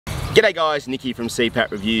G'day guys, Nicky from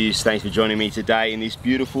CPAP Reviews. Thanks for joining me today in this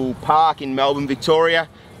beautiful park in Melbourne, Victoria.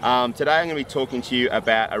 Today I'm going to be talking to you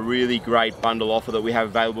about a really great bundle offer that we have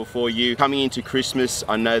available for you. Coming into Christmas,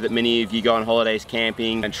 I know that many of you go on holidays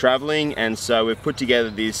camping and traveling, and so we've put together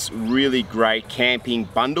this really great camping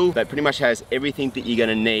bundle that pretty much has everything that you're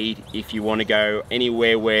going to need if you want to go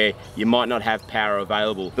anywhere where you might not have power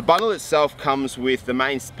available. The bundle itself comes with, the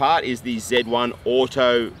main part is the Z1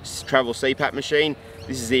 Auto Travel CPAP machine.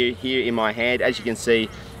 This is here in my hand. As you can see,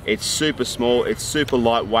 it's super small, it's super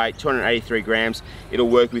lightweight, 283 grams. It'll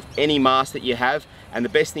work with any mask that you have, and the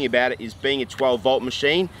best thing about it is, being a 12-volt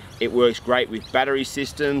machine, it works great with battery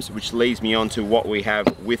systems, which leads me on to what we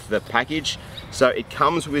have with the package. So it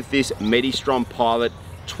comes with this MediStrom Pilot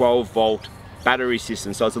 12-volt battery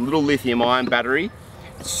system. So it's a little lithium-ion battery.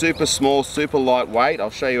 It's super small, super lightweight. I'll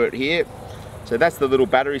show you it here. So that's the little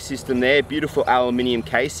battery system there, beautiful aluminium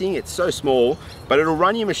casing. It's so small, but it'll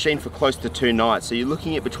run your machine for close to 2 nights. So you're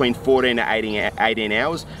looking at between 14 to 18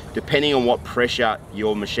 hours, depending on what pressure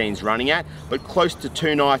your machine's running at, but close to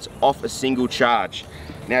 2 nights off a single charge.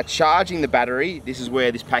 Now, charging the battery, this is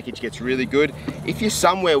where this package gets really good. If you're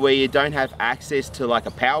somewhere where you don't have access to like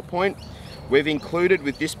a power point, we've included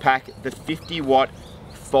with this pack the 50-watt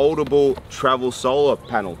foldable travel solar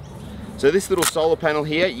panel. So this little solar panel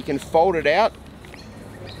here, you can fold it out.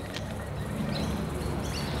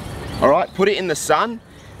 All right, put it in the sun,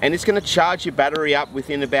 and it's gonna charge your battery up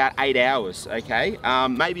within about 8 hours, okay?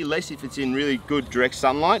 Maybe less if it's in really good direct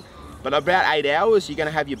sunlight, but about 8 hours, you're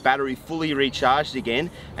gonna have your battery fully recharged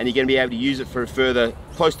again, and you're gonna be able to use it for a further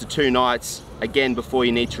close to 2 nights again before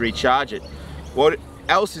you need to recharge it. What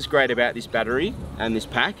else is great about this battery and this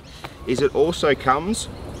pack is it also comes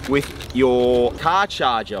with your car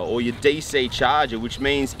charger or your DC charger, which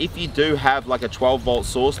means if you do have like a 12-volt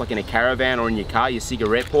source, like in a caravan or in your car, your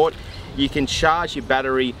cigarette port, you can charge your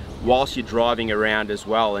battery whilst you're driving around as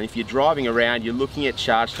well. And if you're driving around, you're looking at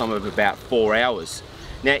charge time of about 4 hours.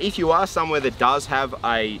 Now, if you are somewhere that does have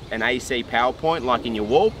an AC power point, like in your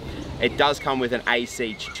wall, it does come with an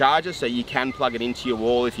AC charger, so you can plug it into your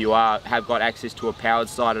wall if you have got access to a powered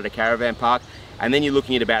site at a caravan park, and then you're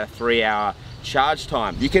looking at about a 3-hour charge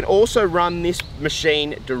time. You can also run this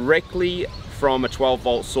machine directly from a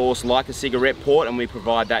 12-volt source like a cigarette port, and we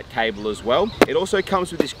provide that cable as well. It also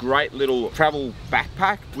comes with this great little travel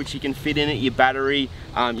backpack which you can fit in at your battery.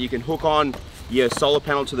 You can hook on your solar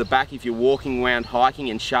panel to the back if you're walking around hiking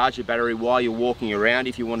and charge your battery while you're walking around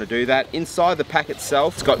if you want to do that. Inside the pack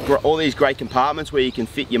itself, it's got all these great compartments where you can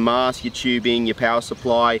fit your mask, your tubing, your power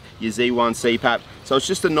supply, your Z1 CPAP. So it's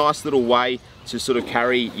just a nice little way to sort of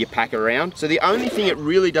carry your pack around. So the only thing it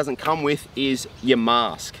really doesn't come with is your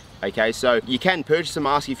mask. Okay, so you can purchase a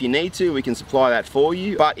mask if you need to, we can supply that for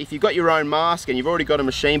you. But if you've got your own mask and you've already got a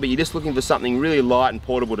machine, but you're just looking for something really light and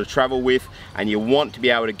portable to travel with, and you want to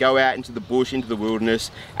be able to go out into the bush, into the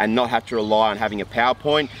wilderness, and not have to rely on having a power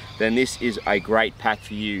point, then this is a great pack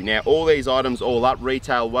for you. Now, all these items all up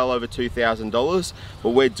retail well over $2,000, but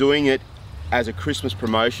we're doing it as a Christmas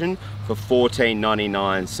promotion for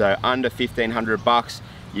 $14.99, so under 1,500 bucks.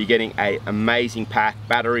 You're getting an amazing pack: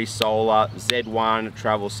 battery, solar, Z1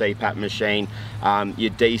 travel CPAP machine, your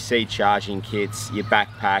DC charging kits, your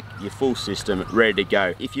backpack, your full system ready to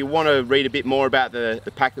go. If you want to read a bit more about the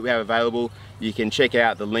pack that we have available, you can check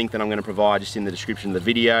out the link that I'm going to provide just in the description of the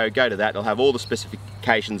video. Go to that, it'll have all the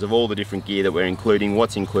specifications of all the different gear that we're including,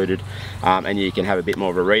 what's included, and you can have a bit more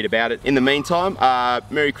of a read about it. In the meantime,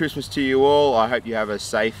 Merry Christmas to you all. I hope you have a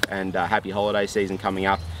safe and happy holiday season coming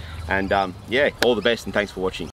up. And yeah, all the best, and thanks for watching.